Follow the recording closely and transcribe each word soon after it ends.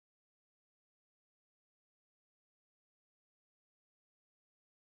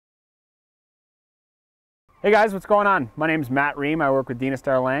Hey guys, what's going on? My name is Matt Ream. I work with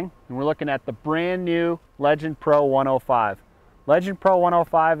Dina-Star Lang, and we're looking at the brand new Legend Pro 105. Legend Pro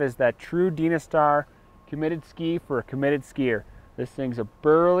 105 is that true Dina-Star committed ski for a committed skier. This thing's a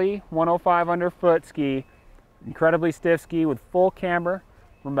burly 105 underfoot ski, incredibly stiff ski with full camber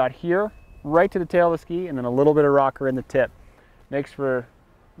from about here right to the tail of the ski, and then a little bit of rocker in the tip. Makes for a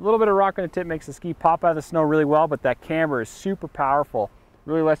little bit of rocker in the tip, makes the ski pop out of the snow really well, but that camber is super powerful.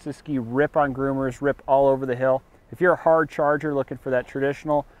 Really lets the ski rip on groomers, rip all over the hill. If you're a hard charger looking for that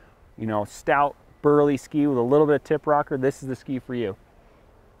traditional, stout, burly ski with a little bit of tip rocker, this is the ski for you.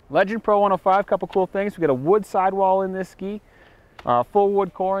 Legend Pro 105, couple cool things. We got a wood sidewall in this ski, full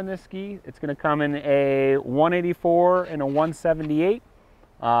wood core in this ski. It's going to come in a 184 and a 178.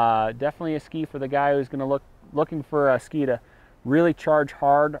 Definitely a ski for the guy who's going to looking for a ski to really charge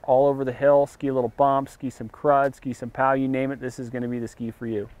hard all over the hill, ski a little bump, ski some crud, ski some pow, you name it, this is going to be the ski for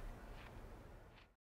you.